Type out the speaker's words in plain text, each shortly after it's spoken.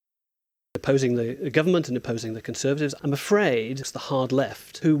opposing the government and opposing the Conservatives. I'm afraid it's the hard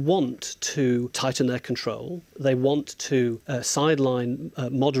left who want to tighten their control. They want to sideline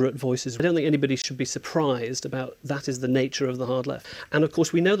moderate voices. I don't think anybody should be surprised about that is the nature of the hard left. And of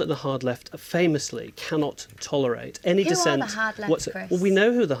course, we know that the hard left famously cannot tolerate any dissent. Who are the hard left, Chris? Well, we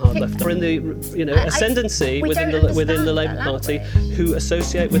know who the hard left are in the ascendancy within the Labour Party who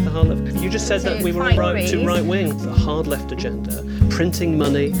associate with the hard left. You just said that we were too right wing. The hard left agenda, printing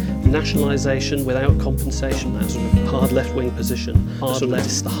money, nationalisation without compensation. That's sort of hard left wing position. Hard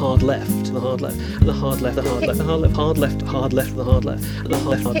left, the hard left, the hard left, and the hard left, the hard left, the hard left, hard left, hard left, the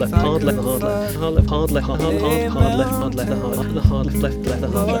hard left, and the hard left, hard left, the hard left, hard left, hard left, hard left, hard left, the hard left, the hard left, left, the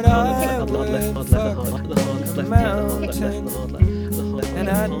hard left, hard left, hard left, hard left, the hard left, the hard left, the hard left, the hard left, and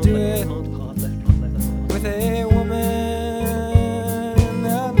I do it with a woman in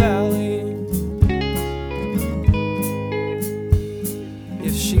the valley.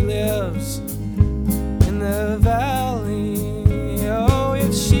 If she lives in the valley, oh,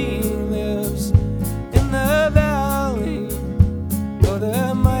 if she lives in the valley, oh,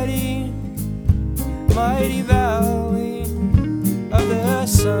 the mighty, mighty valley of the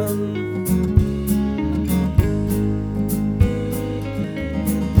sun.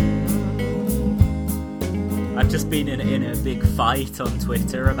 I've just been in a big fight on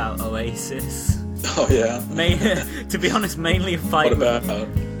Twitter about Oasis. Oh yeah. To be honest, mainly a fight. What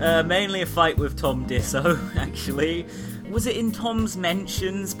about? Mainly a fight with Tom Disso. Actually, was it in Tom's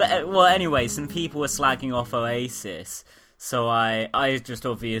mentions? But well, anyway, some people were slagging off Oasis. So I just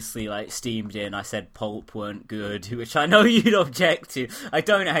obviously steamed in. I said Pulp weren't good, which I know you'd object to. I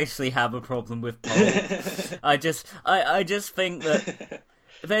don't actually have a problem with Pulp. I just think that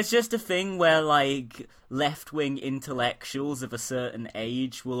there's just a thing where left-wing intellectuals of a certain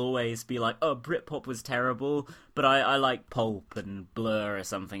age will always be like, oh, Britpop was terrible, but I like Pulp and Blur or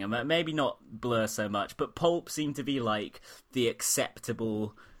something. And maybe not Blur so much, but Pulp seemed to be the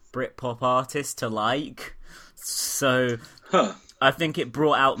acceptable Britpop artist to like. So I think it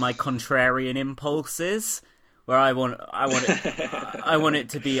brought out my contrarian impulses, where I want it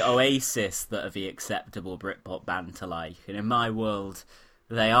to be Oasis that are the acceptable Britpop band to like, and in my world,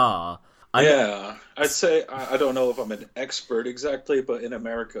 they are. I'd say, I don't know if I'm an expert exactly, but in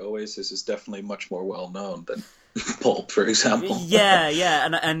America, Oasis is definitely much more well known than Pulp, for example. Yeah,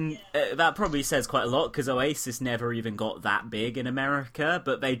 and that probably says quite a lot, because Oasis never even got that big in America,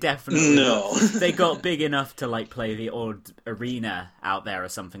 but they definitely they got big enough to play the odd arena out there or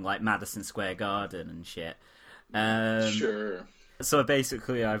something like Madison Square Garden and shit. Sure. So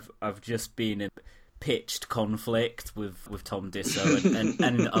basically, I've just been in pitched conflict with Tom Disso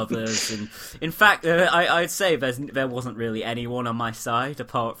and others, and in fact I'd say there wasn't really anyone on my side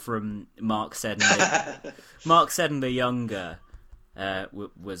apart from Mark Seddon. Mark Seddon the younger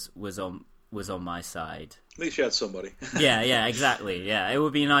was on my side. At least you had somebody. yeah, exactly. Yeah, it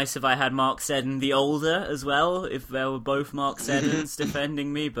would be nice if I had Mark Seddon the older as well, if there were both Mark Seddons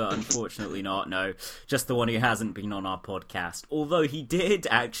defending me, but unfortunately not. No, just the one who hasn't been on our podcast. Although he did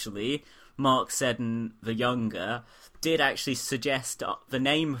actually, Mark Seddon the younger, did actually suggest the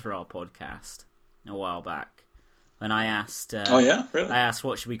name for our podcast a while back. When I asked, oh yeah, really? I asked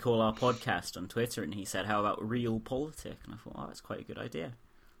what should we call our podcast on Twitter, and he said, "How about Real Politic?" And I thought, oh, that's quite a good idea.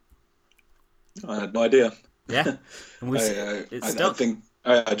 I had no idea. Yeah, and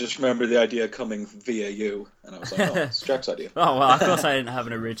I just remember the idea coming via you, and I was like, oh, it's Jack's idea. Oh well, of course I didn't have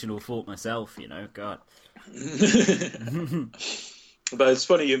an original thought myself, God. But it's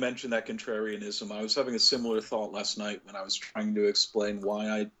funny you mentioned that contrarianism. I was having a similar thought last night when I was trying to explain why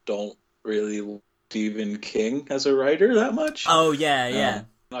I don't really like Stephen King as a writer that much. Oh, yeah.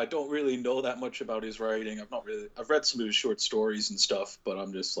 I don't really know that much about his writing. I've read some of his short stories and stuff, but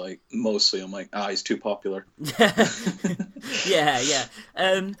I'm just mostly I'm he's too popular. Yeah.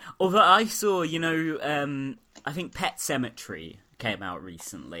 Although I saw, I think Pet Sematary came out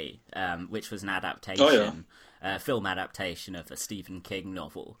recently, which was an adaptation. Oh, yeah. Film adaptation of a Stephen King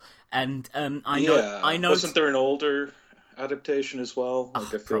novel, and I know. Wasn't there an older adaptation as well? I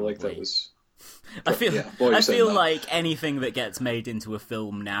feel probably. like that was. I feel that. like anything that gets made into a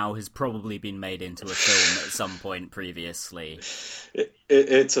film now has probably been made into a film at some point previously.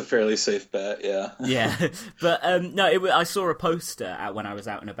 It's a fairly safe bet, yeah. Yeah, but I saw a poster when I was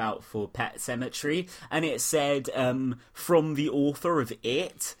out and about for Pet Sematary, and it said from the author of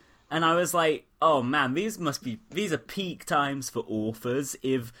It. And I was like, oh man, these are peak times for authors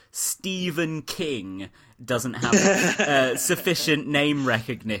if Stephen King doesn't have sufficient name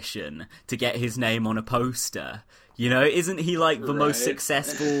recognition to get his name on a poster. Isn't he the most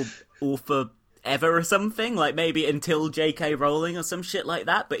successful author ever or something, like maybe until J.K. Rowling or some shit like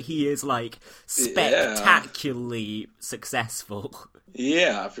that, but he is like spectacularly successful.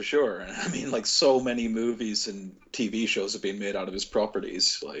 Yeah, for sure. I mean, like, so many movies and TV shows have been made out of his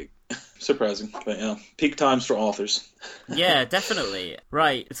properties. Like, surprising. But yeah, peak times for authors. Yeah, definitely.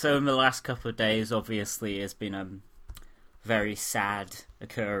 Right, so in the last couple of days, obviously, has been a very sad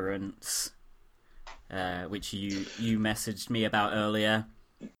occurrence, which you messaged me about earlier.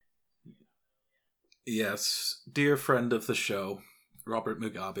 Yes, dear friend of the show, Robert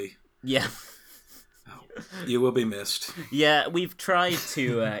Mugabe. Yeah. You will be missed. Yeah, we've tried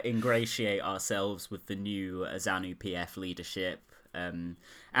to ingratiate ourselves with the new ZANU-PF leadership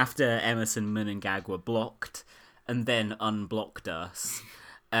after Emerson Mnangagwa blocked and then unblocked us.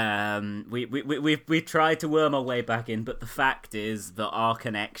 We've tried to worm our way back in, but the fact is that our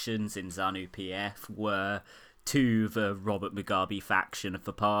connections in ZANU-PF were to the Robert Mugabe faction of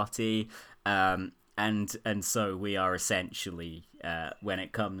the party, and so we are essentially, when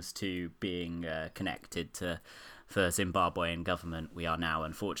it comes to being connected to the Zimbabwean government, we are now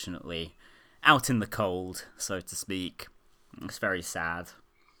unfortunately out in the cold, so to speak. It's very sad.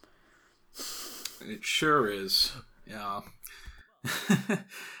 It sure is. Yeah.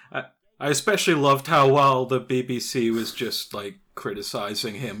 I especially loved how while the BBC was just like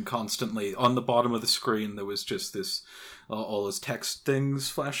criticizing him constantly, on the bottom of the screen there was just this all his text things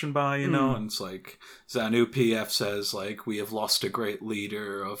flashing by, you know, and it's like ZANU-PF says like, we have lost a great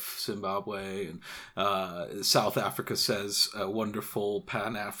leader of Zimbabwe, and South Africa says a wonderful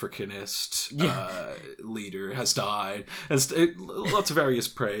Pan-Africanist leader has died, and lots of various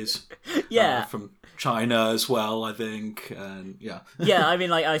praise. From China as well, I think, and yeah, I mean,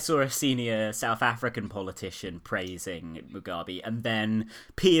 like, I saw a senior South African politician praising Mugabe, and then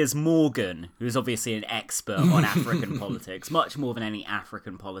Piers Morgan, who's obviously an expert on African politics, much more than any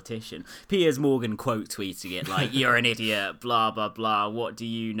African politician. Piers Morgan quote tweeting it like, "You're an idiot, blah blah blah. What do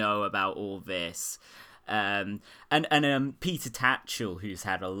you know about all this?" And Peter Tatchell, who's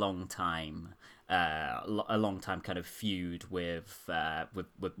had a long time kind of feud with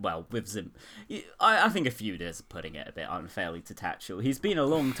Zim. I think a feud is putting it a bit unfairly to Tatchell. He's been a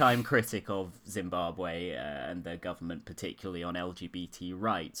long time critic of Zimbabwe and the government, particularly on LGBT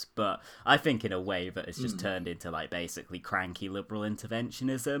rights, but I think in a way that has just turned into like basically cranky liberal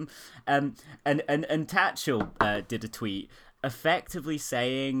interventionism. And Tatchell did a tweet effectively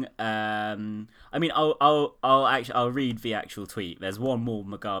saying, I mean, I'll read the actual tweet. There's one more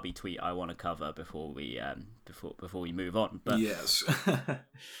Mugabe tweet I want to cover before we move on. But yes.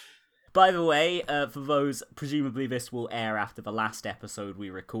 by the way, for those, presumably this will air after the last episode we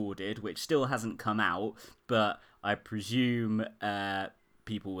recorded, which still hasn't come out, but I presume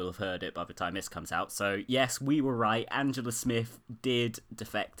people will have heard it by the time this comes out. So yes, we were right. Angela Smith did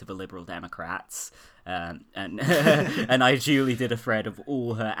defect to the Liberal Democrats, and and I duly did a thread of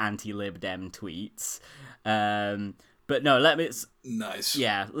all her anti-Lib Dem tweets. But no, nice.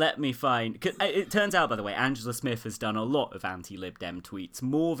 Yeah, let me find. It turns out, by the way, Angela Smith has done a lot of anti-Lib Dem tweets,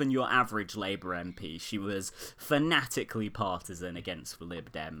 more than your average Labour MP. She was fanatically partisan against the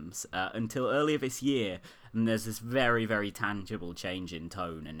Lib Dems until earlier this year, and there's this very, very tangible change in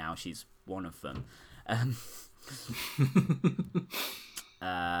tone, and now she's one of them.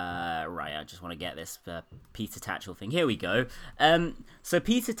 Right, I just want to get this Peter Tatchell thing. Here we go. So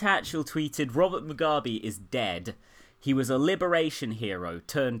Peter Tatchell tweeted, "Robert Mugabe is dead. He was a liberation hero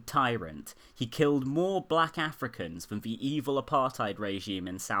turned tyrant. He killed more black Africans than the evil apartheid regime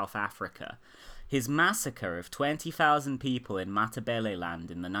in South Africa. His massacre of 20,000 people in Matabeleland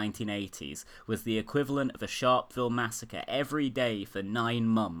in the 1980s was the equivalent of a Sharpeville massacre every day for 9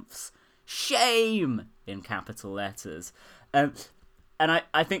 months. Shame!" in capital letters. And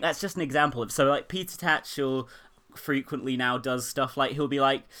I think that's just an example of, so like Peter Tatchell frequently now does stuff like he'll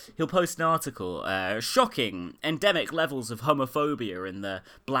post an article, shocking endemic levels of homophobia in the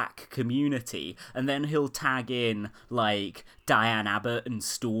black community, and then he'll tag in like Diane Abbott and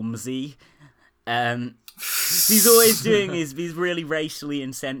Stormzy. He's always doing these really racially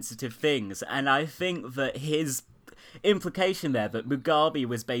insensitive things, and I think that his implication there that Mugabe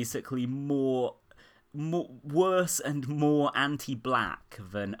was basically more worse and more anti-black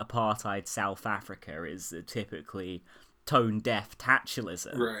than apartheid South Africa is typically tone-deaf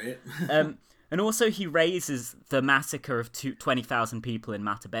Tatchellism. Right. And also he raises the massacre of 20,000 people in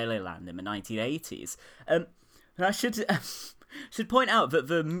Matabeleland in the 1980s. And I should point out that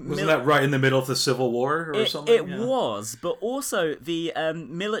wasn't that right in the middle of the Civil War or something? It was, but also the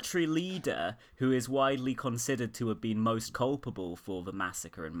military leader who is widely considered to have been most culpable for the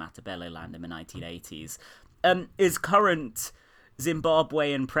massacre in Matabeleland in the 1980s is current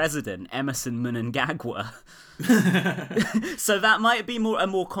Zimbabwean president, Emerson Mnangagwa. So that might be a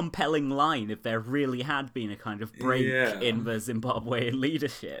more compelling line if there really had been a kind of break in the Zimbabwean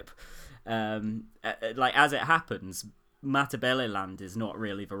leadership. Like, as it happens, Matabeleland is not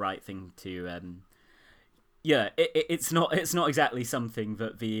really the right thing to... it's not exactly something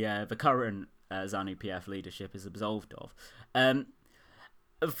that the current ZANU-PF leadership is absolved of.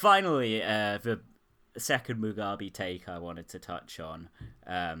 Finally, the second Mugabe take I wanted to touch on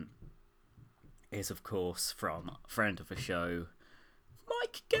is, of course, from a friend of the show,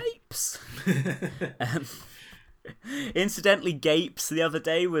 Mike Gapes. Incidentally, Gapes the other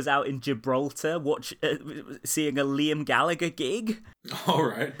day was out in Gibraltar seeing a Liam Gallagher gig. All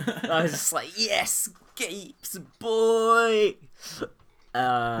right. I was just like, yes, Gapes, boy!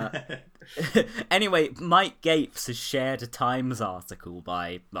 Anyway, Mike Gapes has shared a Times article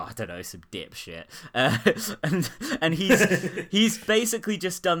by, I don't know, some dipshit, and he's basically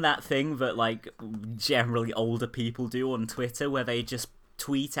just done that thing that, like, generally older people do on Twitter, where they just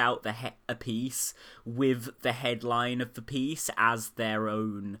tweet out a piece with the headline of the piece as their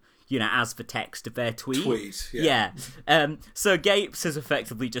own, as the text of their tweet. Yeah. So Gapes has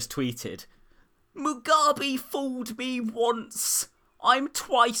effectively just tweeted, "Mugabe fooled me once. I'm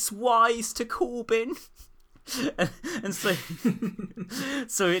twice wise to Corbyn." and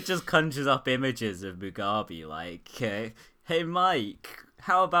so it just conjures up images of Mugabe like, hey Mike,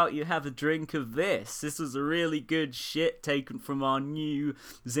 how about you have a drink of this? This was a really good shit taken from our new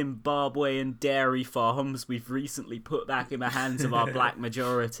Zimbabwean dairy farms we've recently put back in the hands of our black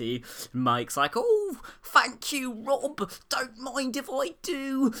majority. Mike's like, "Oh, thank you, Rob. Don't mind if I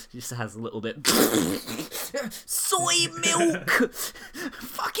do." Just has a little bit soy milk,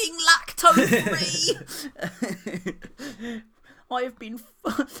 fucking lactose free. I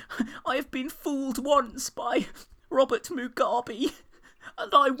have been fooled once by Robert Mugabe,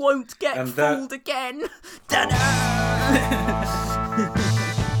 and I won't get fooled again.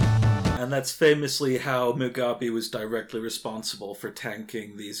 And that's famously how Mugabe was directly responsible for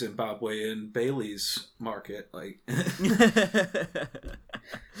tanking the Zimbabwean Bailey's market. Like,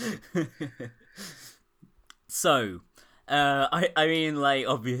 so, I mean, like,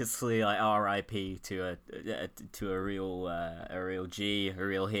 obviously, like, R.I.P. to a real G, a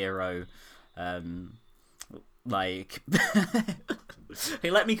real hero. Like,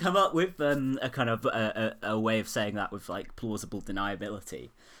 hey, let me come up with a kind of a way of saying that with, like, plausible deniability.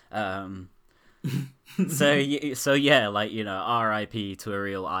 So yeah, like, R.I.P. to a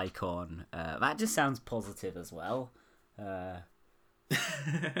real icon. That just sounds positive as well. I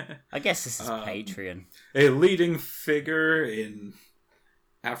guess this is Patreon. A leading figure in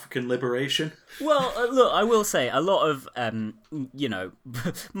African liberation. Well, look, I will say a lot of,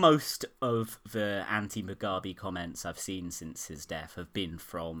 most of the anti-Mugabe comments I've seen since his death have been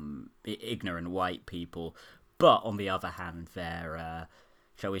from ignorant white people, but on the other hand, there,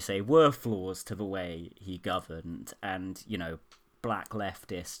 shall we say, were flaws to the way he governed, and, black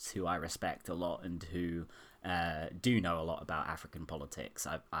leftists who I respect a lot and who do know a lot about African politics,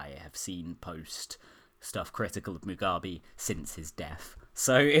 I have seen post stuff critical of Mugabe since his death.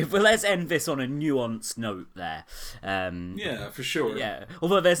 So let's end this on a nuanced note there. Yeah, for sure. Yeah,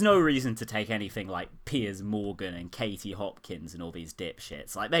 although there's no reason to take anything like Piers Morgan and Katie Hopkins and all these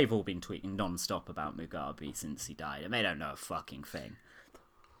dipshits. Like, they've all been tweeting non-stop about Mugabe since he died, and they don't know a fucking thing.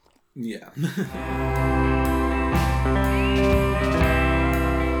 Yeah.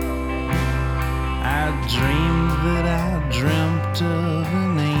 I dreamed that I dreamt of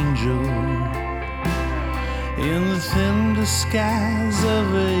an angel in the thin disguise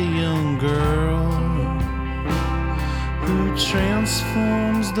of a young girl who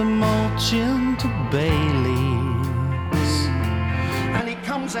transforms the mulch into bay leaves, and it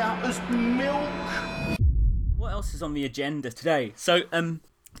comes out as milk. What else is on the agenda today? So,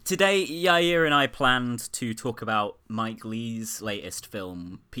 today Yair and I planned to talk about Mike Leigh's latest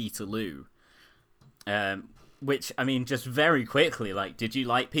film, Peterloo. Which, I mean, just very quickly, like, did you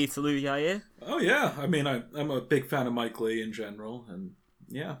like Peterloo, Yair? Oh, yeah. I mean, I'm a big fan of Mike Leigh in general, and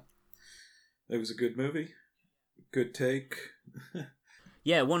yeah. It was a good movie. Good take.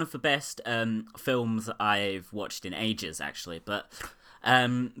 Yeah, one of the best films I've watched in ages, actually, but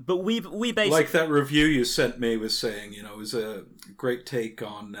we basically... Like that review you sent me was saying, it was a great take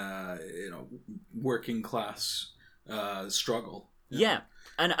on, working class struggle. Yeah.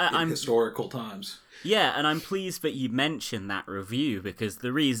 And I'm historical times. Yeah, and I'm pleased that you mentioned that review, because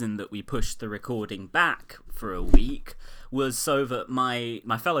the reason that we pushed the recording back for a week was so that my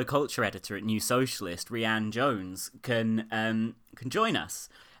fellow culture editor at New Socialist, Rhiann Jones, can join us.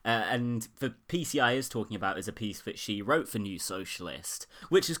 And the PCI is talking about is a piece that she wrote for New Socialist,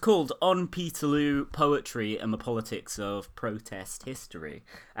 which is called On Peterloo Poetry and the Politics of Protest History.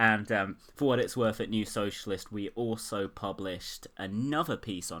 And for what it's worth, at New Socialist, we also published another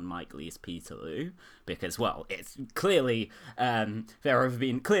piece on Mike Leigh's Peterloo, because, well, it's clearly there have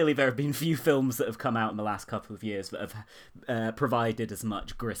been few films that have come out in the last couple of years that have provided as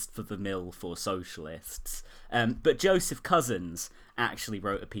much grist for the mill for socialists. But Joseph Cousins actually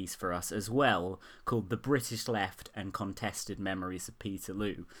wrote a piece for us as well called The British Left and Contested Memories of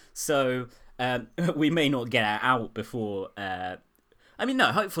Peterloo. So we may not get it out before...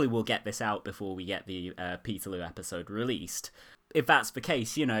 hopefully we'll get this out before we get the Peterloo episode released. If that's the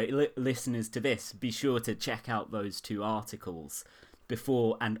case, listeners to this, be sure to check out those 2 articles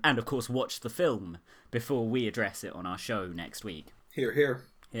before, and of course watch the film before we address it on our show next week. Hear, hear.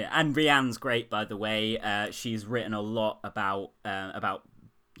 Yeah, and Rianne's great, by the way. She's written a lot about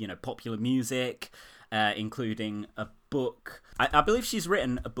popular music, including a book. I believe she's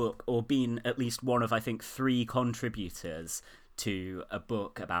written a book, or been at least one of, I think, 3 contributors to a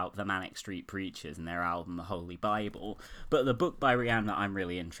book about the Manic Street Preachers and their album The Holy Bible. But the book by Rianne that I'm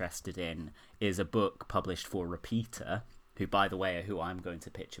really interested in is a book published for Repeater, who, by the way, are who I'm going to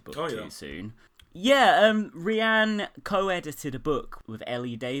pitch a book to soon. Yeah, Rianne co-edited a book with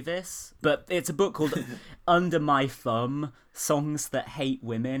Ellie Davis, but it's a book called Under My Thumb, Songs That Hate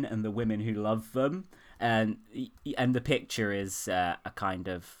Women and the Women Who Love Them. And the picture is a kind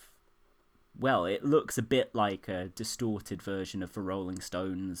of... Well, it looks a bit like a distorted version of the Rolling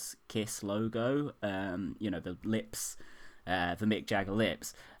Stones Kiss logo. The lips, the Mick Jagger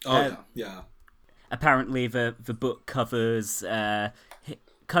lips. Yeah. Apparently, the book covers murder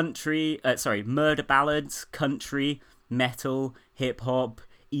ballads, country, metal, hip hop,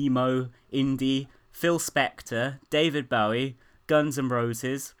 emo, indie, Phil Spector, David Bowie, Guns N'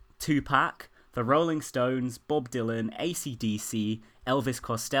 Roses, Tupac, the Rolling Stones, Bob Dylan, AC/DC, Elvis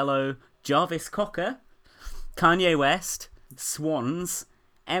Costello, Jarvis Cocker, Kanye West, Swans,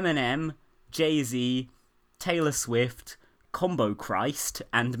 Eminem, Jay-Z, Taylor Swift, Combo Christ,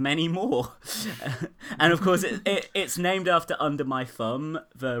 and many more. And of course, it's named after Under My Thumb,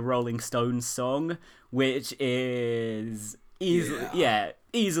 the Rolling Stones song, which is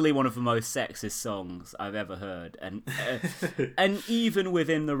easily one of the most sexist songs I've ever heard. And even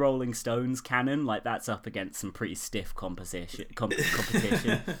within the Rolling Stones canon, like, that's up against some pretty stiff competition,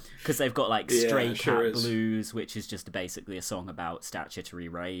 because they've got Stray Cat Blues, which is just basically a song about statutory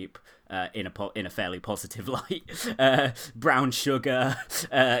rape in a fairly positive light. Brown Sugar,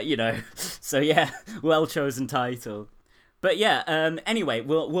 so yeah, well chosen title. But yeah, anyway,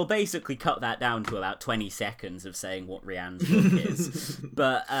 we'll basically cut that down to about 20 seconds of saying what Rianne's book is.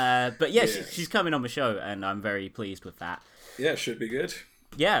 But yeah, she's coming on the show, and I'm very pleased with that. Yeah, should be good.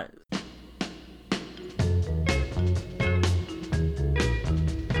 Yeah.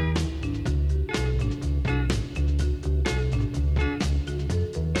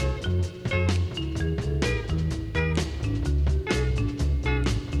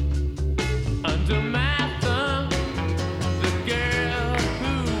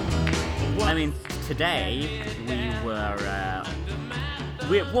 Today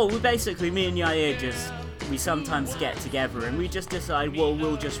we basically, me and Yair, we sometimes get together and we just decide,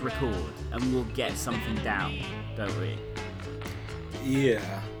 we'll just record and we'll get something down, don't we?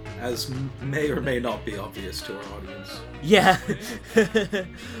 Yeah, as may or may not be obvious to our audience. Yeah.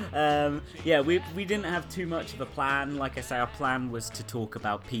 We didn't have too much of a plan. Like I say, our plan was to talk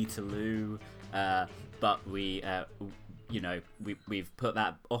about Peterloo, but we've put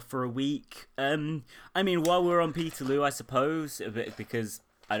that off for a week. While we're on Peterloo, I suppose, because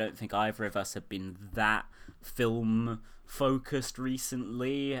I don't think either of us have been that film focused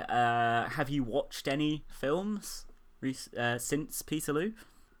recently. Have you watched any films since Peterloo?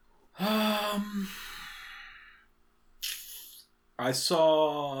 I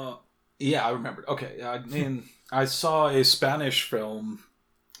saw... Yeah, I remembered. Okay, I saw a Spanish film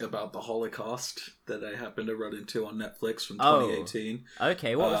about the Holocaust that I happened to run into on Netflix from 2018.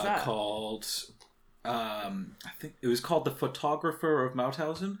 Okay, what was that? Called, I think it was called The Photographer of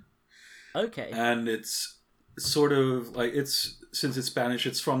Mauthausen. Okay. And it's sort of like, since it's Spanish,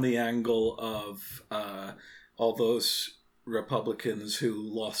 it's from the angle of all those Republicans who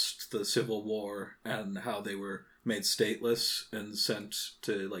lost the Civil War and how they were made stateless and sent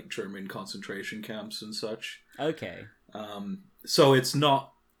to German concentration camps and such. Okay. So it's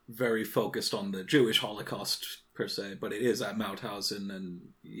not very focused on the Jewish Holocaust per se, but it is at Mauthausen, and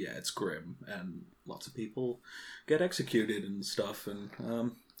yeah, it's grim and lots of people get executed and stuff. And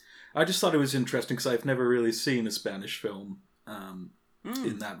I just thought it was interesting because I've never really seen a Spanish film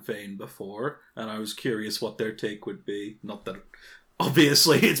in that vein before, and I was curious what their take would be. Not that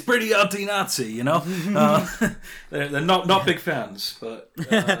obviously it's pretty anti-Nazi, you know. They're not big fans, but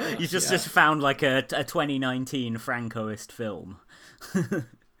you just found like a 2019 Francoist film.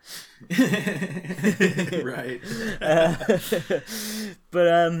 Right.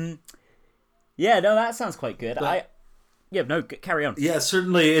 But yeah, no, that sounds quite good. Carry on. Yeah,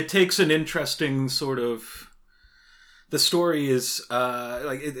 certainly it takes an interesting sort of. The story is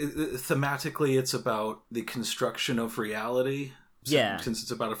thematically, it's about the construction of reality. Since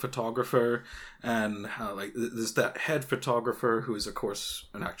it's about a photographer, and how there's that head photographer who is of course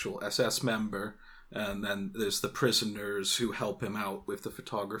an actual SS member, and then there's the prisoners who help him out with the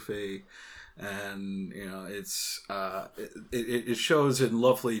photography, and it's it shows in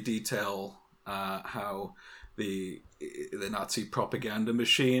lovely detail how the Nazi propaganda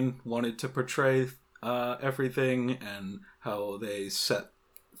machine wanted to portray everything, and how they set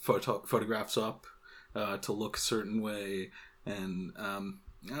photographs up to look a certain way, and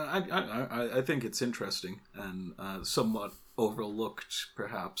I think it's interesting and somewhat overlooked,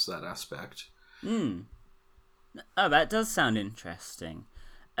 perhaps, that aspect. Oh, that does sound interesting.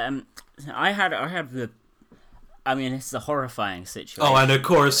 I had it's a horrifying situation. Oh, and of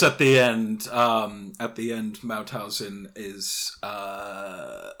course, at the end, Mauthausen is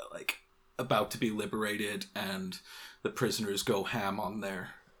about to be liberated, and the prisoners go ham on their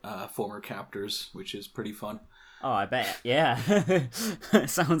former captors, which is pretty fun. Oh, I bet. Yeah. That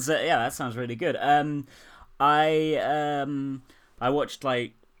sounds really good. I watched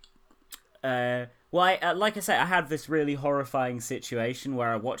like I say, I had this really horrifying situation where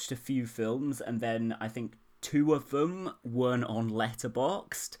I watched a few films, and then I think 2 of them weren't on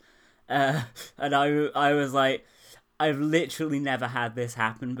Letterboxd, and I was like, I've literally never had this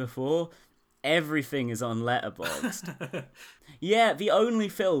happen before. Everything is on Letterboxd. Yeah, the only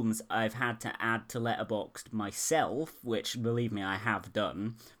films I've had to add to Letterboxd myself, which, believe me, I have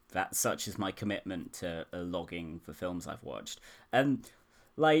done, that such is my commitment to logging the films I've watched. There've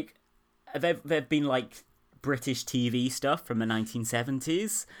been like British TV stuff from the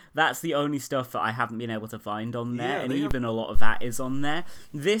 1970s. That's the only stuff that I haven't been able to find on there, and even a lot of that is on there.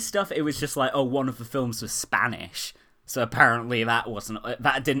 This stuff, it was just like, oh, one of the films was Spanish. So apparently that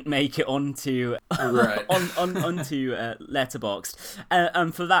didn't make it onto onto Letterboxd,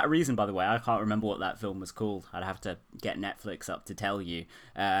 and for that reason, by the way, I can't remember what that film was called. I'd have to get Netflix up to tell you.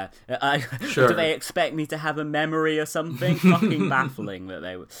 Sure. Do they expect me to have a memory or something? Fucking baffling that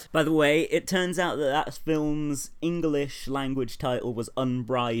they were. By the way, it turns out that film's English language title was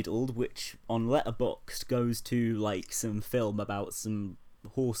Unbridled, which on Letterboxd goes to like some film about some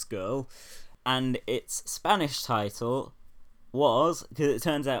horse girl. And its Spanish title was, because it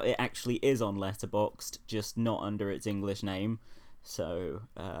turns out it actually is on Letterboxd, just not under its English name. So,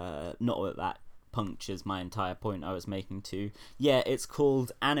 not that punctures my entire point I was making too. Yeah, it's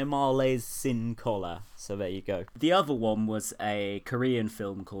called Animales Sin Collar. So there you go. The other one was a Korean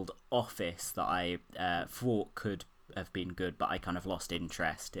film called Office that I thought could have been good, but I kind of lost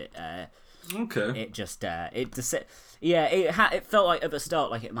interest. Okay. It felt like at the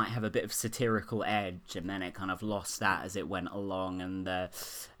start like it might have a bit of satirical edge, and then it kind of lost that as it went along, and the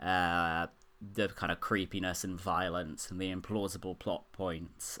kind of creepiness and violence and the implausible plot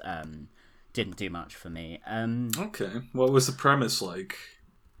points didn't do much for me. Okay. What was the premise like?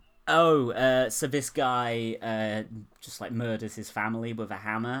 So this guy just like murders his family with a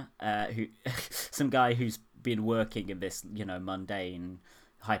hammer. Some guy who's been working in this, mundane,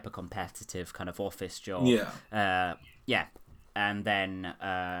 hyper-competitive kind of office job. Yeah. And then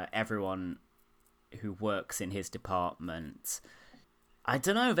everyone who works in his department, I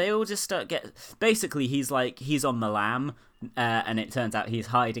don't know, they all just basically he's on the lam, and it turns out he's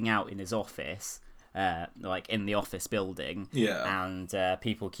hiding out in his office, like in the office building. Yeah. And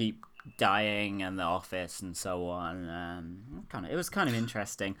people keep dying in the office and so on. It was kind of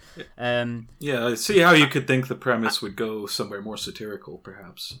interesting. Yeah, I see how you could think the premise would go somewhere more satirical,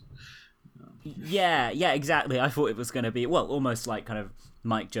 perhaps. Yeah, exactly. I thought it was going to be, almost like kind of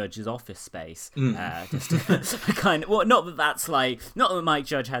Mike Judge's Office Space. Just kind of, not that Mike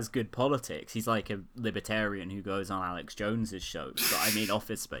Judge has good politics. He's like a libertarian who goes on Alex Jones's shows. But I mean,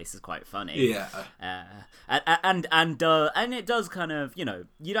 Office Space is quite funny. Yeah. And it does kind of, you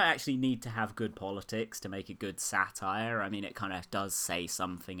don't actually need to have good politics to make a good satire. I mean, it kind of does say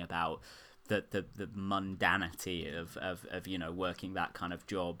something about the mundanity of working that kind of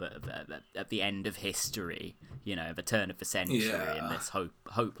job at the end of history, the turn of the century, in this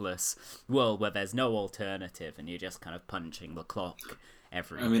hopeless world where there's no alternative and you're just kind of punching the clock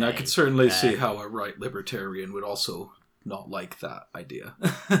every day. I could certainly see how a right libertarian would also not like that idea.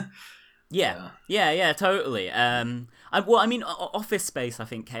 Yeah, totally. Office Space, I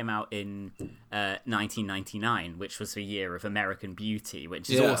think, came out in 1999, which was the year of American Beauty, which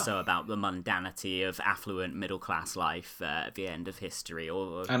is also about the mundanity of affluent middle-class life at the end of history.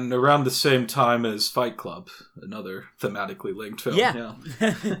 And around the same time as Fight Club, another thematically linked film. Yeah.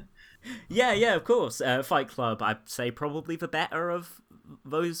 Yeah, of course. Fight Club, I'd say probably the better of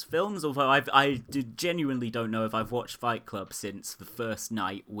those films, although I genuinely don't know if I've watched Fight Club since the first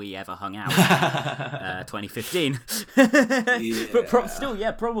night we ever hung out, 2015. But still,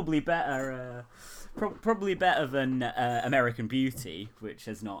 probably better. Probably better than American Beauty, which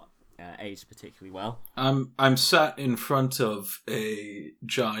has not aged particularly well. I'm sat in front of a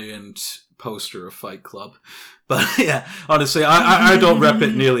giant poster of Fight Club, but yeah, honestly, I don't rep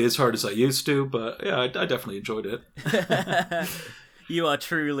it nearly as hard as I used to, but yeah, I definitely enjoyed it. You are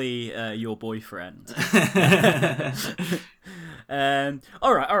truly your boyfriend.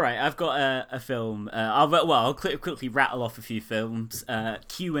 All right. I've got a film. I'll quickly rattle off a few films.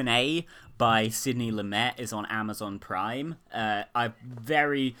 Q&A by Sidney Lumet is on Amazon Prime. I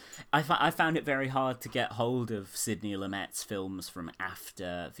found it very hard to get hold of Sidney Lumet's films from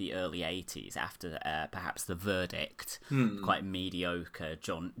after the early 80s, after perhaps The Verdict, quite mediocre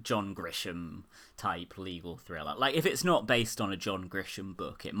John Grisham type legal thriller. Like, if it's not based on a John Grisham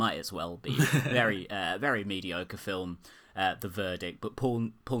book, it might as well be. Very mediocre film. The Verdict, but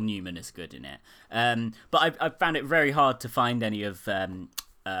Paul Newman is good in it. But I found it very hard to find any of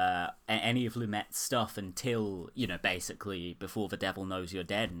Lumet's stuff until, basically before The Devil Knows You're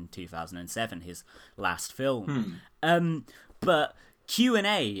Dead in 2007, his last film. But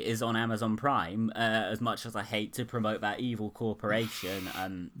Q&A is on Amazon Prime. As much as I hate to promote that evil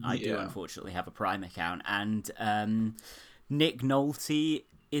corporation, I do unfortunately have a Prime account, and Nick Nolte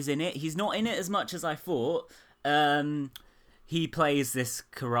is in it. He's not in it as much as I thought. He plays this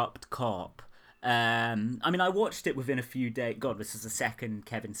corrupt cop. I watched it within a few days. God, this is the second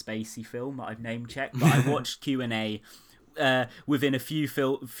Kevin Spacey film that I've name-checked, but I watched Q&A within a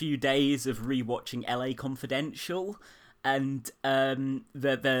few days of rewatching LA Confidential, and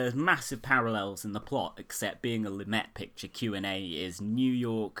there's massive parallels in the plot, except being a Lumet picture, Q&A is New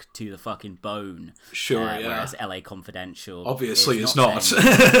York to the fucking bone. Sure, whereas LA Confidential obviously is not.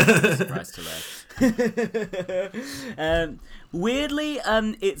 Surprised to learn. Weirdly,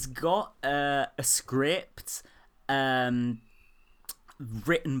 it's got a script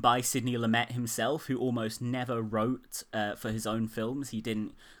written by Sidney Lumet himself, who almost never wrote for his own films. He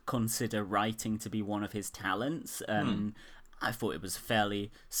didn't consider writing to be one of his talents. I thought it was a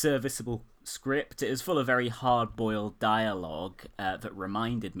fairly serviceable script. It was full of very hard-boiled dialogue that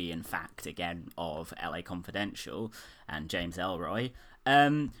reminded me, in fact, again, of LA Confidential and James Ellroy.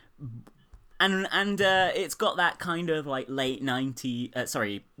 And it's got that kind of like late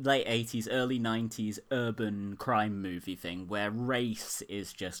 80s, early 90s urban crime movie thing where race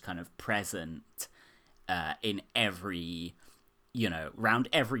is just kind of present in every, round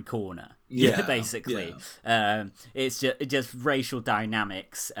every corner. Basically. Yeah. It's just racial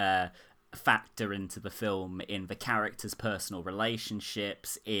dynamics factor into the film in the characters' personal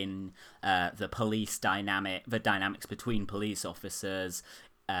relationships, in the police dynamic, the dynamics between police officers,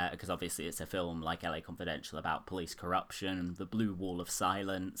 because obviously it's a film like LA Confidential about police corruption, the blue wall of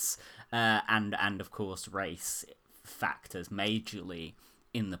silence, and of course race factors majorly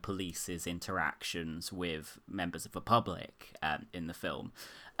in the police's interactions with members of the public in the film.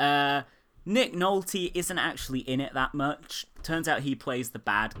 Nick Nolte isn't actually in it that much. Turns out he plays the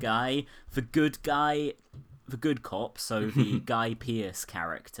bad guy. The good cop, so the Guy Pearce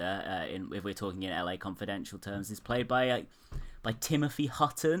character, if we're talking in LA Confidential terms, is played by Timothy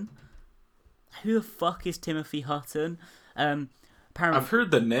Hutton. Who the fuck is Timothy Hutton? Apparently, I've heard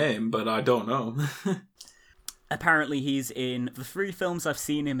the name, but I don't know. Apparently he's in... The three films I've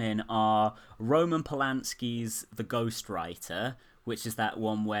seen him in are Roman Polanski's The Ghostwriter, which is that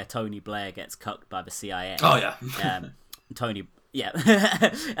one where Tony Blair gets cucked by the CIA. Oh, yeah.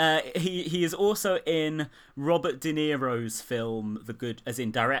 He is also in Robert De Niro's film,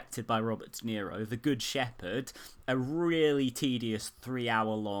 directed by Robert De Niro, The Good Shepherd, a really tedious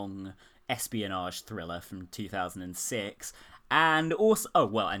 3-hour-long espionage thriller from 2006. And also,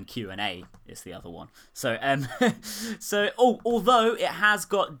 and Q&A is the other one. So, although it has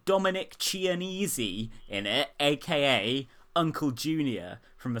got Dominic Chianese in it, aka Uncle Junior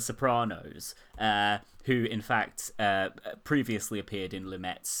from The Sopranos, who in fact previously appeared in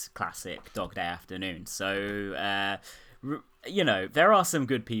Lumet's classic Dog Day Afternoon. So, there are some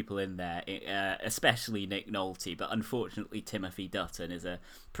good people in there, especially Nick Nolte, but unfortunately Timothy Hutton is a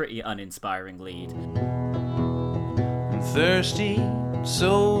pretty uninspiring lead. I'm thirsty,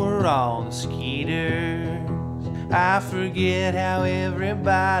 so are all the skeeters. I forget how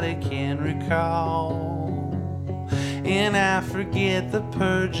everybody can recall. And I forget the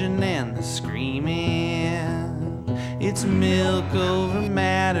purging and the screaming. It's milk over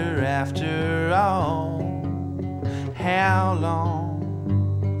matter after all. How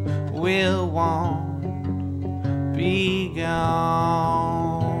long will want be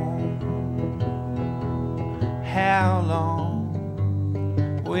gone? How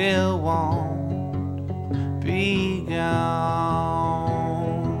long will want be gone?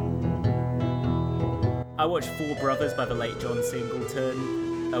 I watched Four Brothers by the late John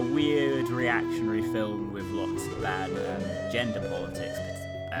Singleton, a weird reactionary film with lots of bad gender politics,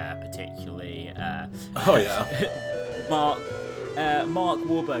 particularly. Oh yeah. Mark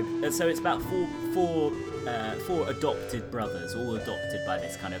Wahlberg. So it's about four adopted brothers, all adopted by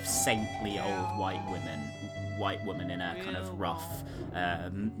this kind of saintly old white woman in a kind of rough,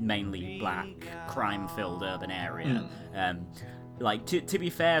 mainly black, crime-filled urban area. Like to be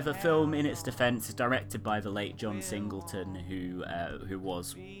fair, the film, in its defense, is directed by the late John Singleton, who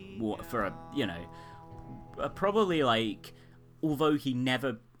was probably, like, although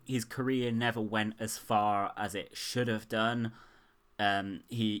his career never went as far as it should have done.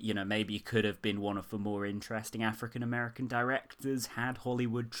 He maybe could have been one of the more interesting African American directors had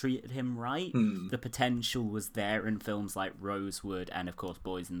Hollywood treated him right. The potential was there in films like Rosewood and, of course,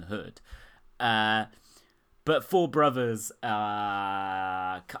 Boys in the Hood. But Four Brothers,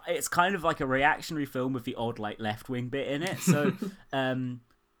 it's kind of like a reactionary film with the odd, like, left-wing bit in it. So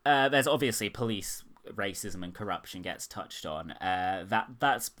there's obviously police racism and corruption gets touched on.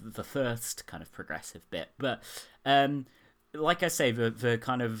 That's the first kind of progressive bit. But like I say, the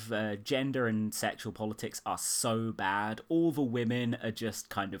kind of gender and sexual politics are so bad. All the women are just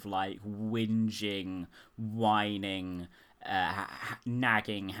kind of like whinging, whining,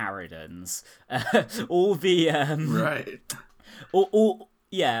 nagging harridans. All the Right.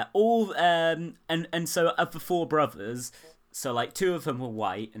 And so of the four brothers, so like two of them are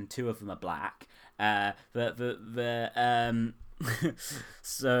white and two of them are black. So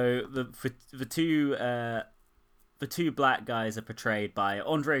the two black guys are portrayed by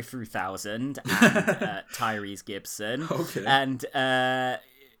Andre 3000 and Tyrese Gibson. Okay. And the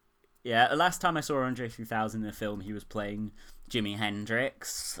last time I saw Andre 3000 in a film, he was playing Jimi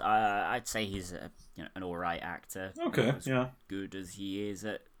Hendrix. I'd say he's an all right actor. Okay. Not as good as he is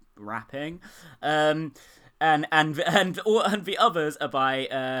at rapping. And the others are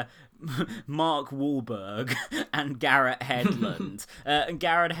by Mark Wahlberg and Garrett Hedlund. And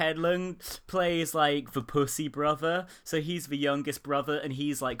Garrett Hedlund plays like the pussy brother, so he's the youngest brother, and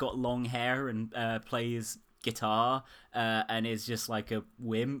he's like got long hair and plays guitar and is just like a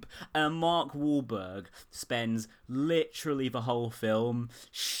wimp. And Mark Wahlberg spends literally the whole film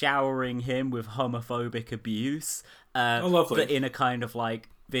showering him with homophobic abuse. Lovely. But in a kind of like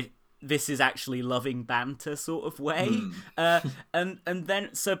this is actually loving banter sort of way. And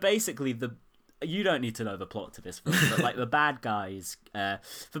then, so basically you don't need to know the plot to this film, but like the bad guys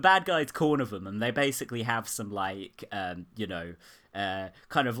corner them, and they basically have some like,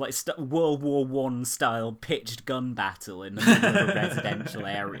 kind of like World War I style pitched gun battle in the middle of a residential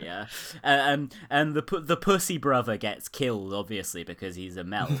area. And the pussy brother gets killed, obviously, because he's a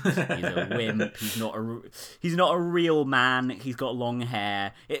melt. He's a wimp. He's not a real man. He's got long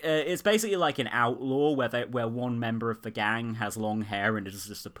hair. It's basically like an outlaw where one member of the gang has long hair and is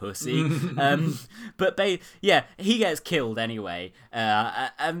just a pussy. But he gets killed anyway.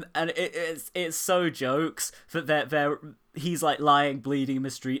 And it's so jokes that he's like lying bleeding in the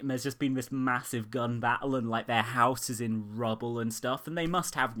street, and there's just been this massive gun battle, and like their house is in rubble and stuff, and they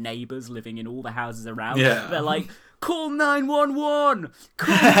must have neighbors living in all the houses around. Yeah. They're like, call 911!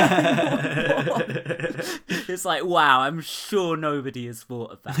 Call 911! It's like, wow, I'm sure nobody has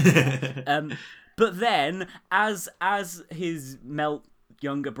thought of that. But then, as his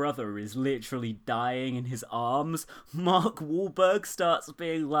younger brother is literally dying in his arms, Mark Wahlberg starts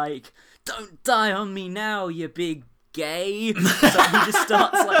being like, don't die on me now, you big gay. So he just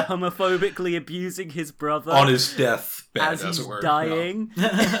starts like homophobically abusing his brother on his deathbed, as he's dying.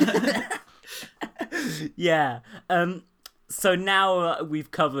 Yeah. So now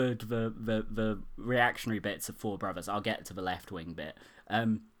we've covered the reactionary bits of Four Brothers. I'll get to the left wing bit.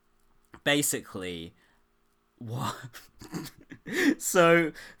 Basically, what?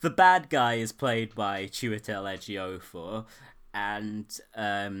 So the bad guy is played by Chiwetel Ejiofor, and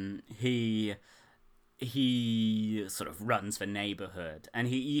he sort of runs the neighborhood, and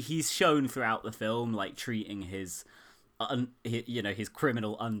he's shown throughout the film like treating his his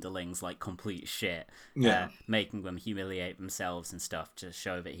criminal underlings like complete shit, making them humiliate themselves and stuff to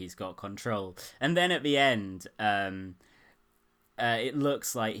show that he's got control. And then at the end, it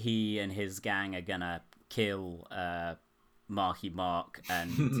looks like he and his gang are gonna kill Marky Mark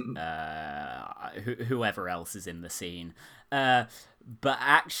and whoever else is in the scene. But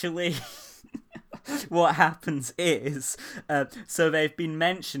actually, what happens is, so they've been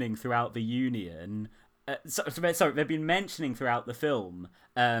mentioning throughout the Union. They've been mentioning throughout the film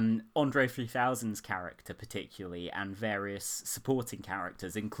Andre 3000's character particularly, and various supporting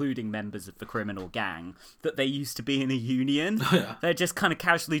characters, including members of the criminal gang, that they used to be in a union. They just kind of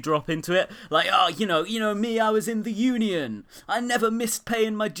casually drop into it, like, oh, you know me, I was in the union. I never missed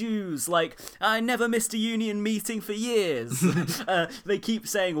paying my dues. Like, I never missed a union meeting for years. They keep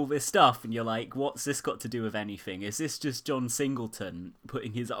saying all this stuff, and you're like, what's this got to do with anything? Is this just John Singleton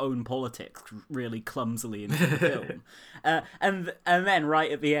putting his own politics really clumsily into the film? And then right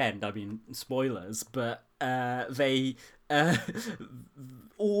at the end, I mean, spoilers, but the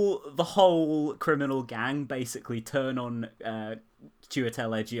whole criminal gang basically turn on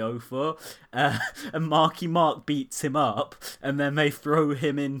Chiwetel Ejiofor, and Marky Mark beats him up, and then they throw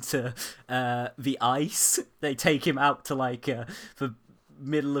him into the ice. They take him out to like the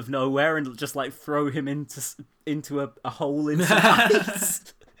middle of nowhere and just like throw him into a hole in the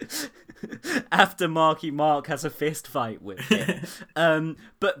ice. After Marky Mark has a fist fight with him.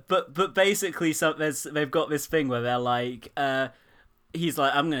 But basically, so they've got this thing where they're like, he's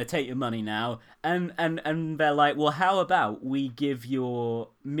like, I'm going to take your money now. And they're like, well, how about we give your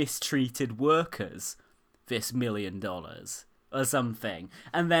mistreated workers this $1 million or something?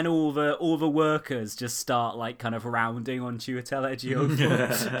 And then all the workers just start like kind of rounding on Chiwetel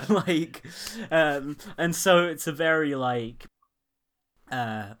Ejiofor. Like, and so it's a very like,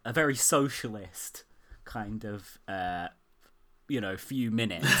 a very socialist kind of, few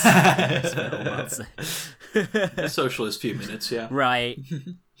minutes. Socialist few minutes, yeah. Right.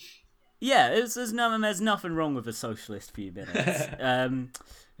 Yeah, there's nothing wrong with a socialist few minutes.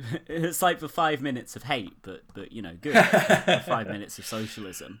 It's like the 5 minutes of hate, but good. 5 minutes of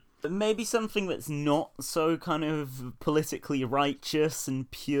socialism. Maybe something that's not so kind of politically righteous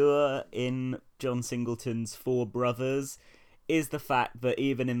and pure in John Singleton's Four Brothers is the fact that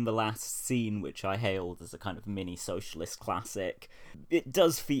even in the last scene, which I hailed as a kind of mini socialist classic, it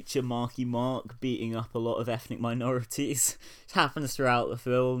does feature Marky Mark beating up a lot of ethnic minorities. It happens throughout the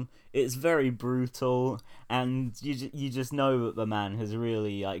film. It's very brutal, and you just know that the man has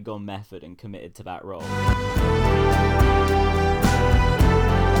really like gone method and committed to that role.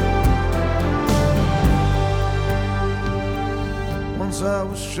 Once I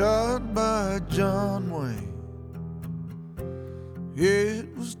was shot by John Wayne.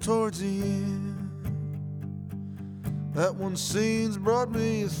 It was towards the end. That one scene's brought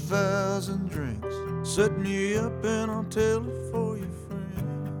me 1,000 drinks. Set me up and I'll tell it for you, friend.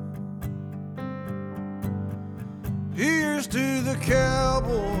 Here's to the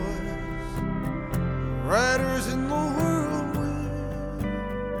cowboys, riders in the whirlwind.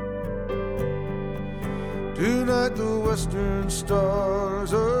 Tonight the western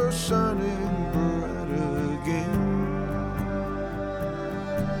stars are shining bright again.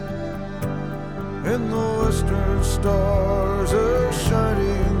 And the western stars are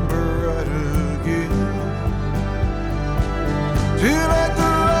shining bright again. Tonight the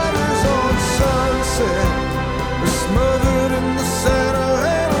riders on sunset are smothered in the Santa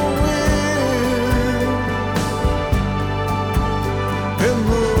Ana wind. And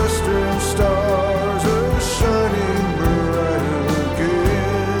the western stars are shining bright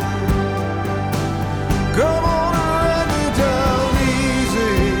again. Come on.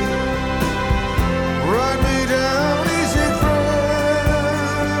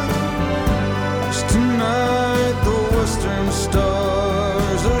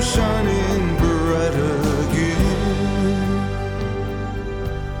 Stars are shining bright again.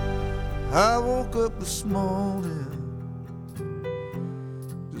 I woke up this morning,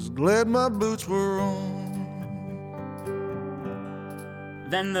 just glad my boots were on.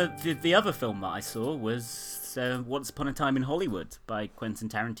 Then the other film that I saw was Once Upon a Time in Hollywood by Quentin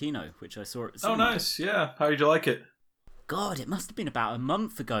Tarantino, which I saw at the cinema. Oh, nice, yeah. How did you like it? God, it must have been about a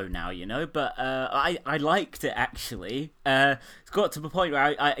month ago now, but I liked it, actually. It's got to the point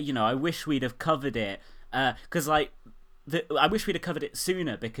where I wish we'd have covered it, because I wish we'd have covered it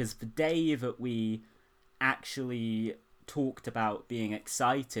sooner, because the day that we actually talked about being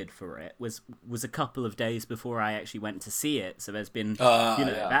excited for it was a couple of days before I actually went to see it. So there's been,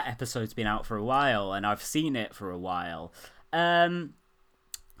 that episode's been out for a while, and I've seen it for a while.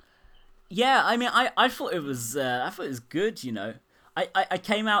 Yeah, I mean, I thought it was good. You know, I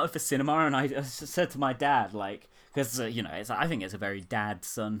came out of the cinema and I said to my dad, like, because you know, I think it's a very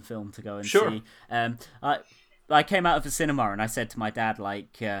dad-son film to go and see. I came out of the cinema and I said to my dad,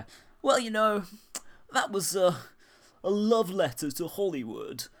 like, well, you know, that was a love letter to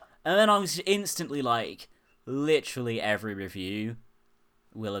Hollywood. And then I was instantly like, literally every review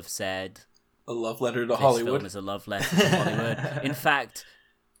will have said, a love letter to this Hollywood. film is a love letter to Hollywood. In fact,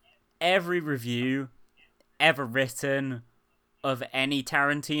 every review ever written of any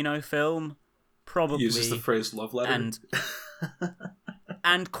Tarantino film probably uses the phrase love letter.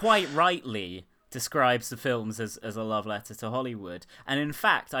 And quite rightly describes the films as a love letter to Hollywood. And in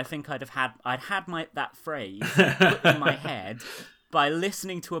fact, I think I'd had that phrase put in my head by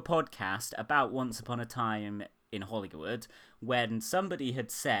listening to a podcast about Once Upon a Time in Hollywood, when somebody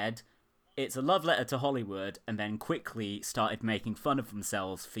had said it's a love letter to Hollywood, and then quickly started making fun of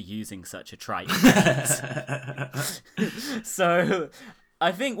themselves for using such a trite phrase. So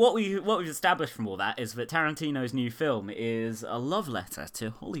I think what we've established from all that is that Tarantino's new film is a love letter to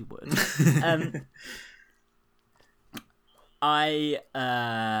Hollywood. I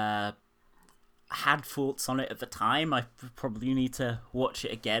had thoughts on it at the time. I probably need to watch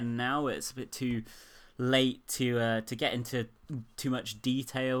it again now. It's a bit too late to get into too much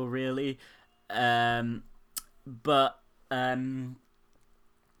detail, really. But I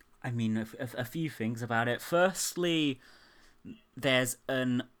mean, a few things about it. Firstly, there's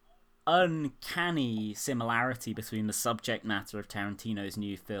an uncanny similarity between the subject matter of Tarantino's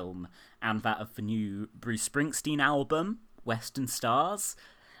new film and that of the new Bruce Springsteen album, Western Stars.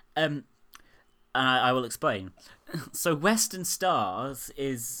 I will explain. So Western Stars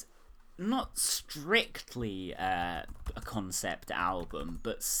is not strictly a concept album,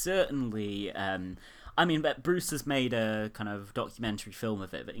 but certainly, I mean, but Bruce has made a kind of documentary film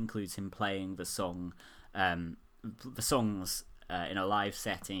of it that includes him playing the songs in a live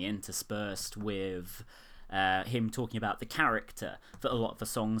setting, interspersed with him talking about the character that a lot of the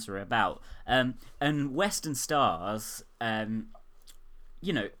songs are about. And Western Stars,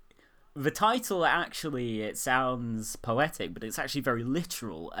 you know, the title actually, it sounds poetic, but it's actually very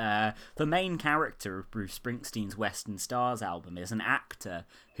literal. The main character of Bruce Springsteen's Western Stars album is an actor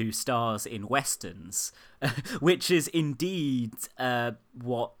who stars in westerns, which is indeed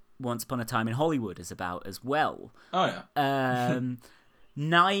what Once Upon a Time in Hollywood is about as well. Oh, yeah.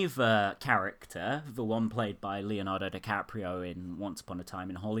 Neither character, the one played by Leonardo DiCaprio in Once Upon a Time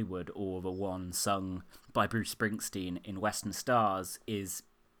in Hollywood or the one sung by Bruce Springsteen in Western Stars, is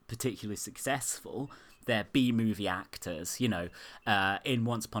particularly successful. They're B-movie actors, you know. In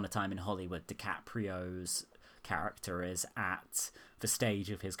Once Upon a Time in Hollywood, DiCaprio's character is at the stage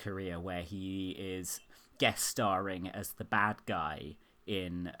of his career where he is guest starring as the bad guy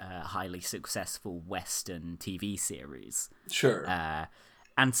in a highly successful Western TV series. Sure.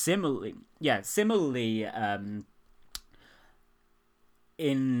 And similarly,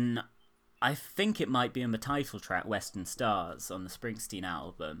 in, I think it might be in the title track, Western Stars, on the Springsteen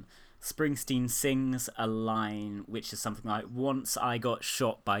album, Springsteen sings a line which is something like, "Once I got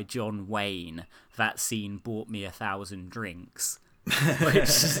shot by John Wayne, that scene bought me 1,000 drinks."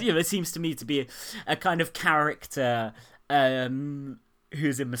 Which, you know, seems to me to be a kind of character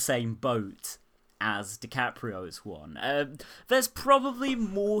who's in the same boat as DiCaprio's one. There's probably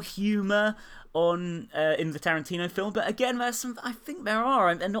more humour in the Tarantino film, but again, there's some. I think there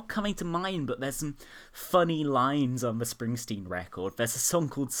are. They're not coming to mind, but there's some funny lines on the Springsteen record. There's a song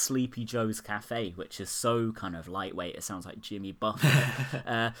called "Sleepy Joe's Cafe," which is so kind of lightweight. It sounds like Jimmy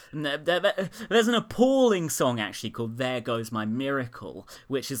Buffett. There's an appalling song actually called "There Goes My Miracle,"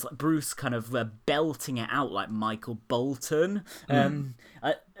 which is like Bruce kind of belting it out like Michael Bolton.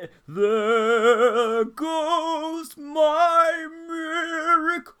 There goes my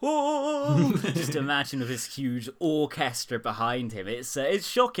miracle. Just imagine with this huge orchestra behind him. It's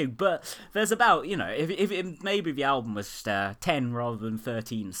shocking, but there's about, you know, if maybe the album was 10 rather than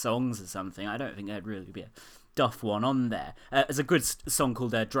 13 songs or something, I don't think there'd really be a duff one on there. There's a good song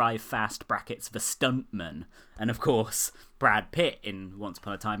called "Drive Fast" brackets "The Stuntman," and of course Brad Pitt in Once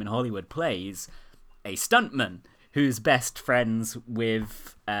Upon a Time in Hollywood plays a stuntman who's best friends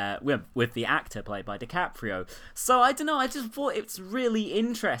with the actor played by DiCaprio. So I don't know, I just thought it's really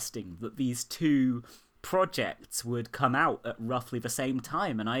interesting that these two projects would come out at roughly the same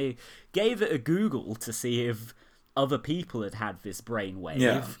time, and I gave it a Google to see if other people had this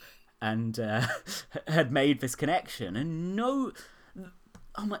brainwave and had made this connection, and no,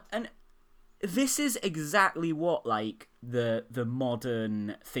 and this is exactly what like the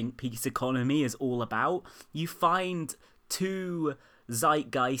modern think piece economy is all about. You find two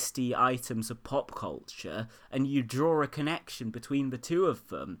zeitgeisty items of pop culture, and you draw a connection between the two of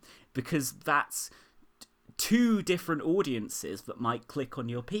them, because that's two different audiences that might click on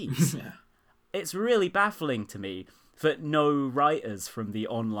your piece. Yeah. It's really baffling to me that no writers from the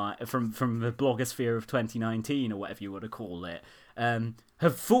online from the blogosphere of 2019 or whatever you want to call it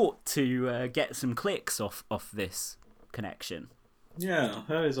have thought to get some clicks off this connection. Yeah,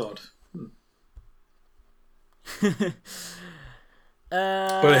 that is odd.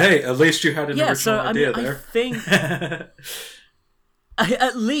 But hey, at least you had an original idea there. I think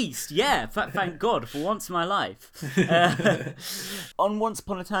at least, yeah. Thank God for once in my life. On Once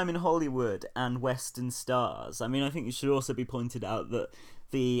Upon a Time in Hollywood and Western Stars, I mean, I think it should also be pointed out that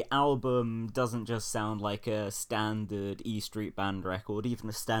the album doesn't just sound like a standard E Street Band record, even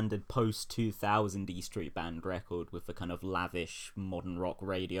a standard post-2000 E Street Band record with the kind of lavish modern rock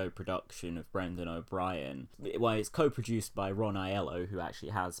radio production of Brendan O'Brien. Well, it's co-produced by Ron Aiello, who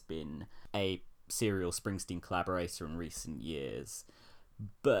actually has been a serial Springsteen collaborator in recent years.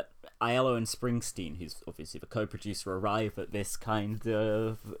 But Aiello and Springsteen, who's obviously the co-producer, arrive at this kind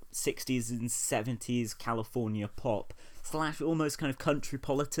of 60s and 70s California pop / almost kind of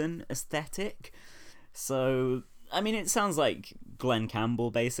countrypolitan aesthetic. So, I mean, it sounds like Glenn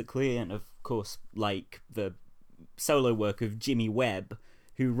Campbell, basically, and of course, like the solo work of Jimmy Webb,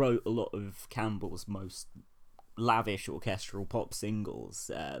 who wrote a lot of Campbell's most lavish orchestral pop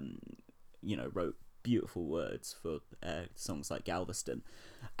singles, wrote beautiful words for songs like Galveston.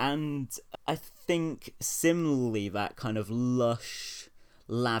 And I think similarly that kind of lush,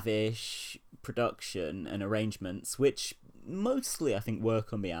 lavish production and arrangements, which mostly I think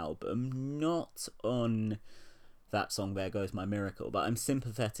work on the album, not on that song There Goes My Miracle, but I'm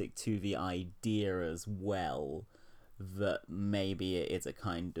sympathetic to the idea as well that maybe it is a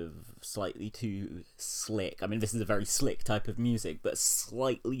kind of slightly too slick. I mean, this is a very slick type of music, but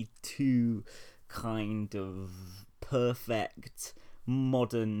slightly too kind of perfect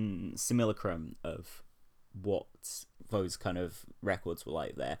modern simulacrum of what those kind of records were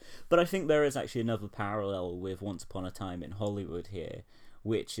like there. But I think there is actually another parallel with Once Upon a Time in Hollywood here,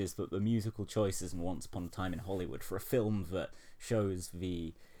 which is that the musical choices in Once Upon a Time in Hollywood, for a film that shows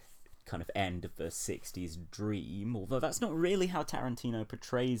the kind of end of the 60s dream, although that's not really how Tarantino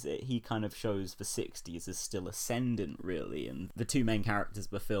portrays it. He kind of shows the 60s as still ascendant, really, and the two main characters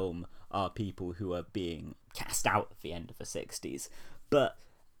of the film are people who are being cast out at the end of the 60s. But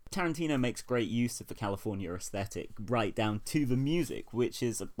Tarantino makes great use of the California aesthetic right down to the music, which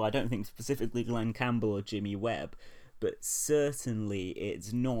is, I don't think specifically Glenn Campbell or Jimmy Webb, but certainly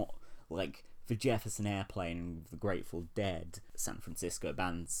it's not like the Jefferson Airplane, the Grateful Dead, San Francisco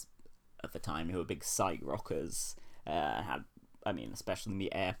bands at the time who were big psych rockers, had, I mean, especially in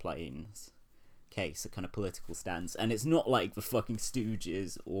the Airplanes case, a kind of political stance. And it's not like the fucking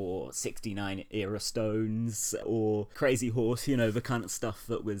Stooges or 69 era Stones or Crazy Horse, you know, the kind of stuff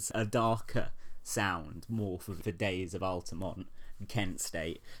that was a darker sound, more for the days of Altamont, Kent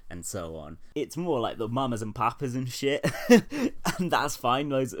State, and so on. It's more like the Mamas and Papas and shit, and that's fine.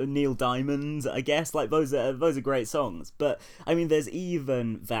 Those are Neil Diamond, I guess. Like those are great songs. But I mean, there's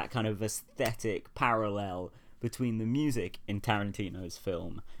even that kind of aesthetic parallel between the music in Tarantino's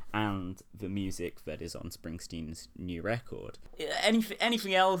film and the music that is on Springsteen's new record.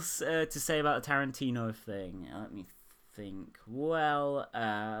 Anything else to say about a Tarantino thing? Let me think. Well,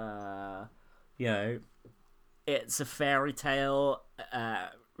 you know, it's a fairy tale,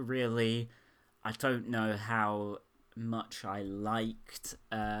 really. I don't know how much I liked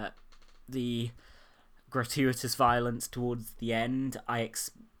the gratuitous violence towards the end. I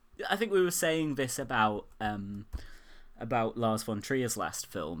think we were saying this about Lars von Trier's last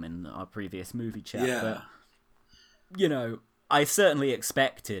film in our previous movie chat, but, you know, I certainly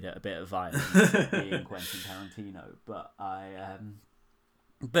expected a bit of violence being Quentin Tarantino, but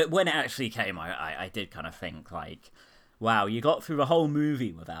but when it actually came, I did kind of think, like, wow, you got through the whole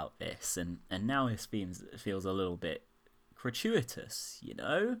movie without this, and now it feels a little bit gratuitous, you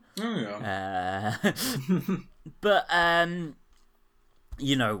know? Oh, yeah. But,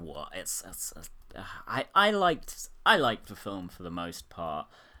 you know what? I liked the film for the most part.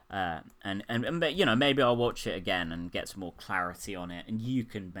 And you know, maybe I'll watch it again and get some more clarity on it, and you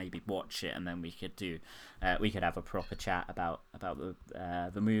can maybe watch it, and then we could have a proper chat about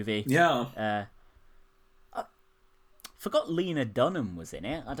the movie. Yeah. I forgot Lena Dunham was in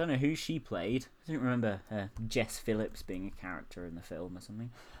it. I don't know who she played. I don't remember Jess Phillips being a character in the film or something.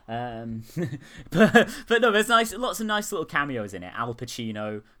 But no, there's lots of nice little cameos in it. Al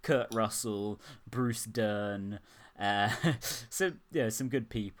Pacino, Kurt Russell, Bruce Dern. So, yeah, some good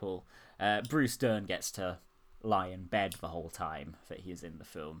people. Bruce Dern gets to lie in bed the whole time that he's in the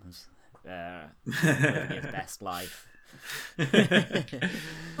films, living his best life. There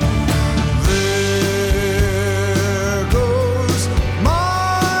goes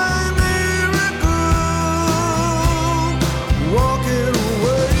my miracle, walking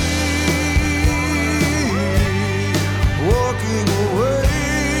away, walking away.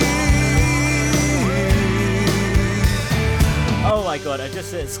 Oh my god, I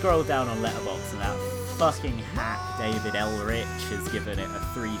just scrolled down on Letterboxd and that fucking hack David Elrich has given it a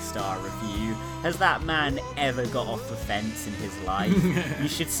 3-star review. Has that man ever got off the fence in his life? You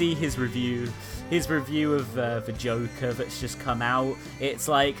should see his review. His review of The Joker that's just come out. It's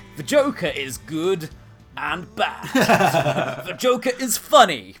like, the Joker is good and bad. The Joker is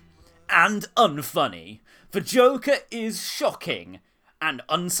funny and unfunny. The Joker is shocking and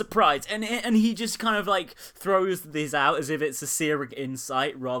unsurprised. And he just kind of like throws this out as if it's a Cyric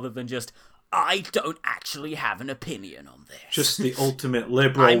insight rather than just, I don't actually have an opinion on this. Just the ultimate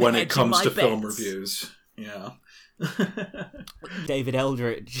liberal when it comes to film reviews. Yeah. David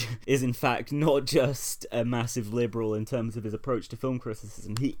Eldridge is in fact not just a massive liberal in terms of his approach to film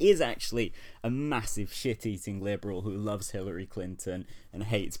criticism. He is actually a massive shit-eating liberal who loves Hillary Clinton and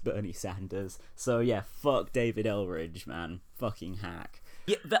hates Bernie Sanders. So yeah, fuck David Eldridge, man. Fucking hack.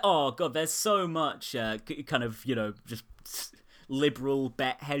 Yeah, oh god, there's so much kind of, you know, just liberal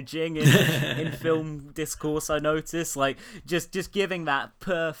bet hedging in film discourse. I notice, like, just giving that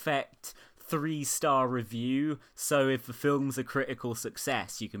perfect 3-star review, so if the film's a critical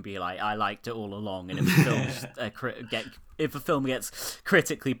success, you can be like, I liked it all along, and if the film gets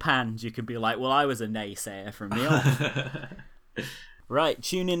critically panned, you can be like, well, I was a naysayer from the off. Right,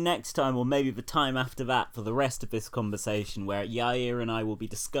 tune in next time, or maybe the time after that, for the rest of this conversation, where Yair and I will be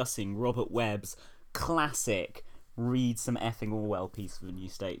discussing Robert Webb's classic Read Some Effing Orwell piece for the New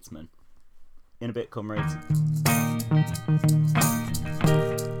Statesman. In a bit, comrades.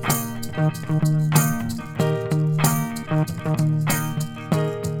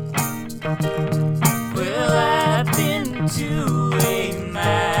 Well, I've been to a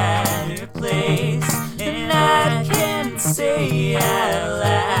minor place, and I can say I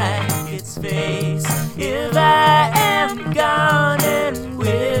like its face. If I am gone and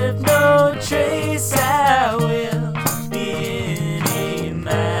with no trace, I will be in a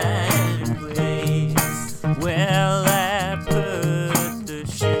minor place. Well, I put the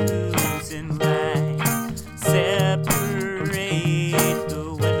shoes in line, separate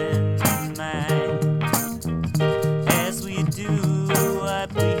the women mine, as we do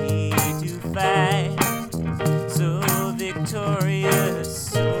what we do fine, so victorious,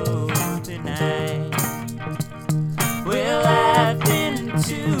 so benign. Well, I've been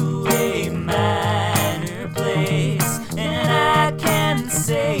to a minor place, and I can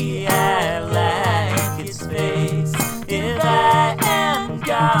say I like its face. If I am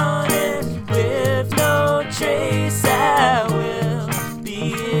gone and with no trace, I will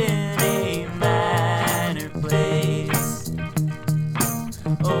be in a minor place.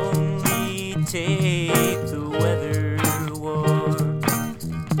 Only take the weather war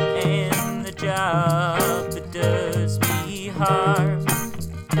and the job that does me harm,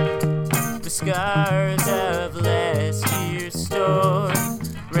 the scars of last year's storm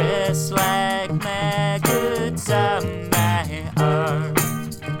rest like maggots on my arm.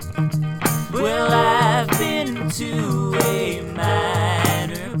 Well, I've been to a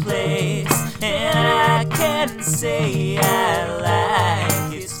minor place, and I can say I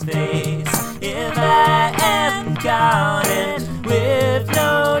like its face. If I am gone and with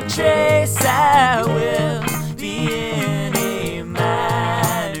no trace, I will be in a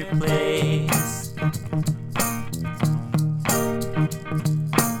minor place.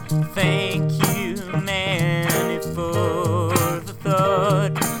 Thank you, Manny, for the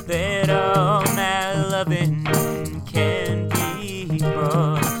thought that all my loving can be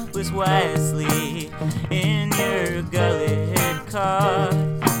brought was wisely in your gullet caught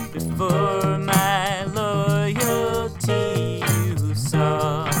before my loyalty you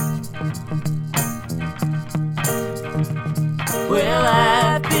saw. Well,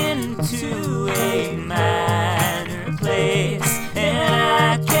 I've been to a minor place, and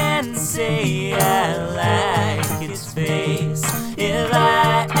I can say I like its face. If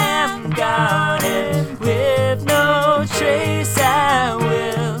I am gone and with no trace, I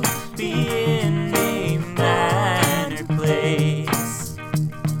will be in a minor place.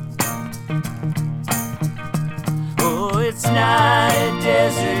 Oh, it's not a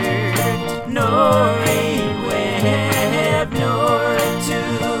desert, nor a web, nor a tomb.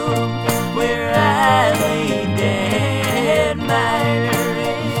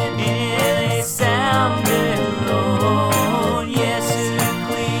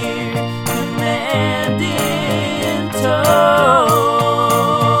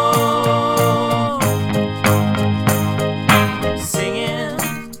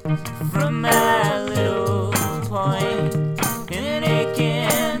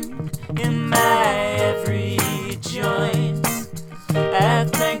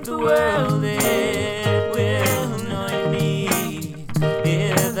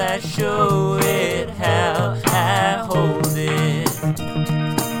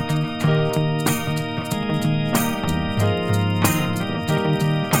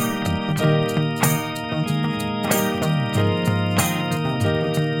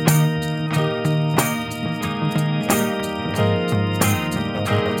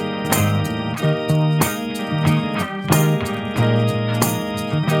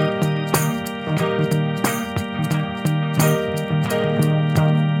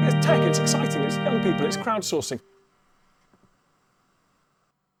 it's crowdsourcing.